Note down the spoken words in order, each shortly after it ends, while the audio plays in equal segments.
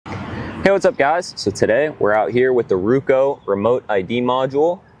Hey, what's up guys? So today we're out here with the Ruko Remote ID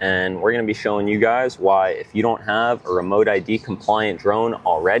module, and we're going to be showing you guys why if you don't have a Remote ID compliant drone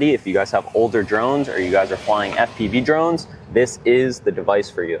already, if you guys have older drones or you guys are flying FPV drones, this is the device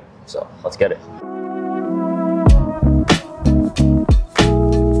for you. So let's get it.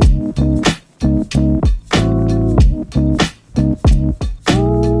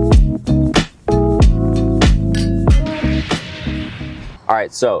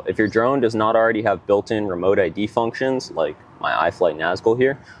 Alright, so if your drone does not already have built-in remote ID functions, like my iFlight Nazgul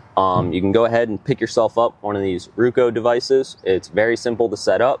here, you can go ahead and pick yourself up one of these Ruko devices. It's very simple to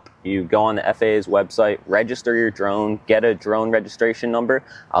set up. You go on the FAA's website, register your drone, get a drone registration number.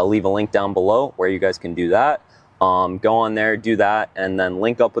 I'll leave a link down below where you guys can do that. Go on there, do that, and then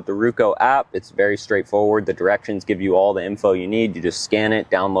link up with the Ruko app. It's very straightforward. The directions give you all the info you need. You just scan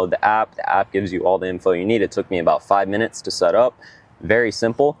it, download the app. The app gives you all the info you need. It took me about 5 minutes to set up. Very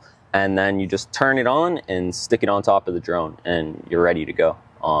simple, and then you just turn it on and stick it on top of the drone and you're ready to go.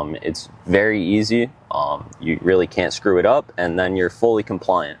 It's very easy. You really can't screw it up, and then you're fully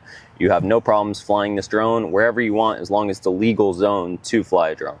compliant. You have no problems flying this drone wherever you want as long as it's a legal zone to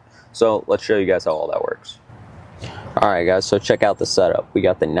fly a drone. So let's show you guys how all that works. Alright guys, so check out the setup. We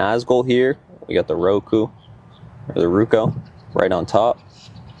got the Nazgul here, we got the Ruko right on top,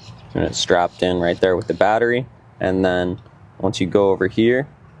 and it's strapped in right there with the battery. And then once you go over here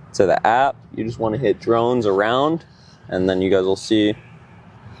to the app, you just want to hit drones around, and then you guys will see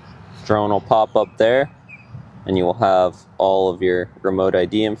drone will pop up there, and you will have all of your remote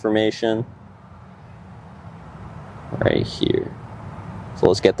ID information right here. So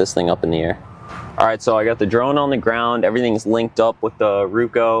let's get this thing up in the air. Alright, so I got the drone on the ground, everything's linked up with the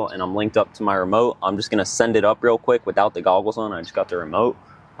Ruko, and I'm linked up to my remote. I'm just going to send it up real quick without the goggles on. I just got the remote.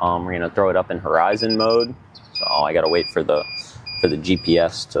 We're going to throw it up in horizon mode. So I gotta wait for the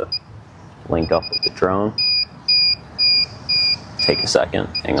GPS to link up with the drone. Take a second,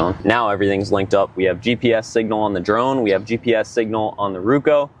 hang on. Now everything's linked up. We have GPS signal on the drone, we have GPS signal on the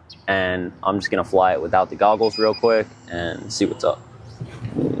Ruko, and I'm just gonna fly it without the goggles real quick and see what's up.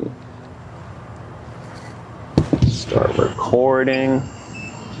 Start recording, and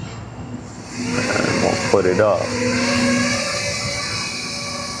we'll put it up.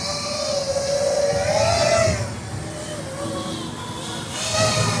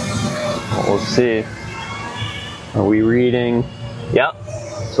 We'll see. Are we reading? Yep.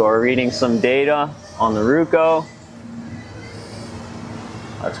 So we're reading some data on the Ruko.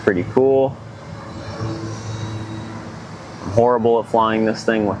 That's pretty cool. I'm horrible at flying this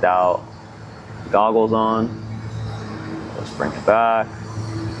thing without goggles on. Let's bring it back.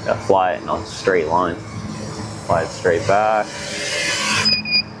 Gotta fly it in a straight line. Fly it straight back.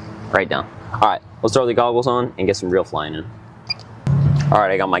 Right down. Alright, let's throw the goggles on and get some real flying in.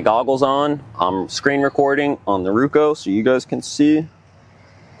 Alright, I got my goggles on. I'm screen recording on the Ruko so you guys can see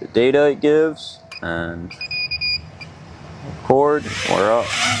the data it gives. And record, we're up.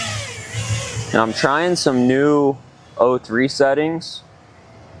 And I'm trying some new O3 settings.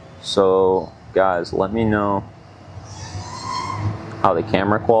 So guys, let me know how the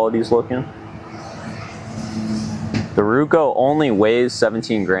camera quality is looking. The Ruko only weighs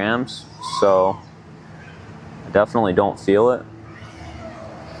 17 grams, so I definitely don't feel it.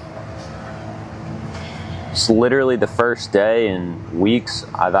 It's literally the first day in weeks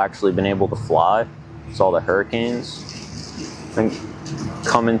I've actually been able to fly. It's all the hurricanes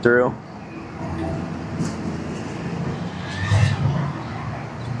coming through.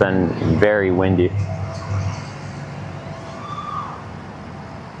 It's been very windy.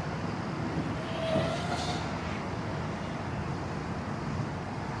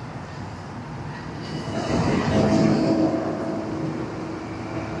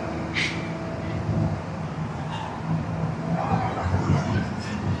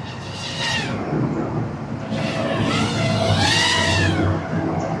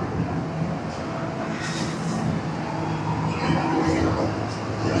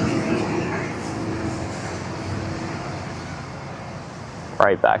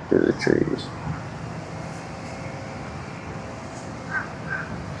 Right back through the trees.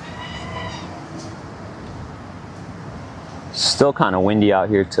 Still kind of windy out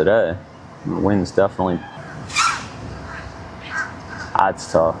here today. The wind's definitely,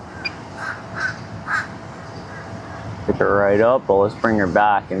 that's tough. Pick her right up, but let's bring her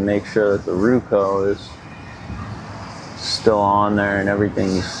back and make sure that the Ruko is still on there and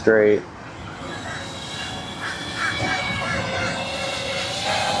everything's straight.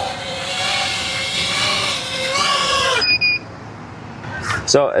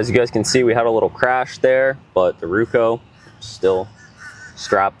 So as you guys can see, we had a little crash there, but the Ruko still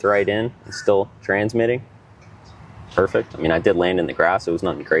strapped right in and still transmitting. Perfect. I mean, I did land in the grass. It was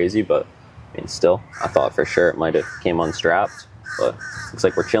nothing crazy, but I mean, still, I thought for sure it might have came unstrapped, but looks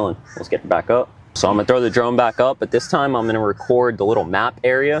like we're chilling. Let's get it back up. So I'm gonna throw the drone back up, but this time I'm gonna record the little map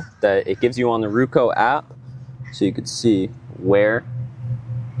area that it gives you on the Ruko app, so you could see where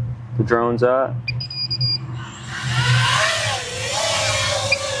the drone's at.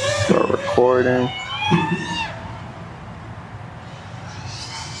 Start recording.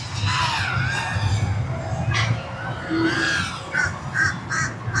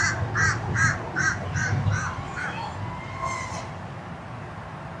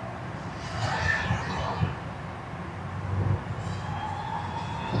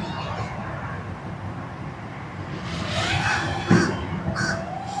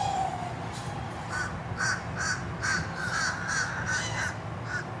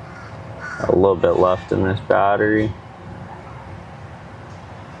 A little bit left in this battery.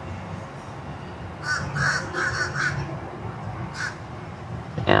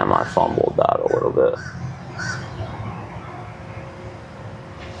 Damn, I fumbled that a little bit.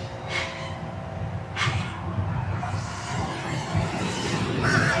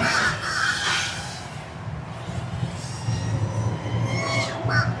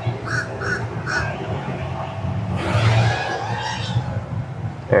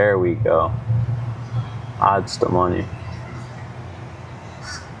 There we go. That's the money.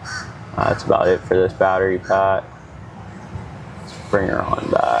 That's about it for this battery pack. Let's bring her on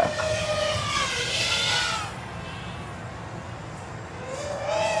back.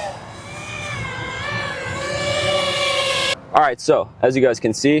 All right, so as you guys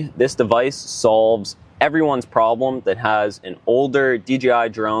can see, this device solves everyone's problem that has an older DJI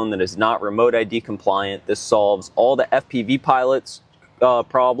drone that is not remote ID compliant. This solves all the FPV pilots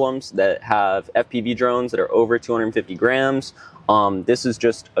problems that have FPV drones that are over 250 grams. This is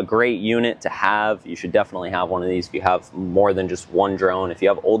just a great unit to have. You should definitely have one of these if you have more than just one drone. If you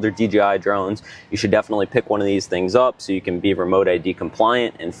have older DJI drones, you should definitely pick one of these things up so you can be remote ID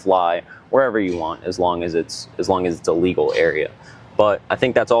compliant and fly wherever you want, as long as it's a legal area. But I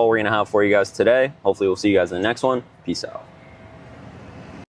think that's all we're gonna have for you guys today. Hopefully we'll see you guys in the next one. Peace out.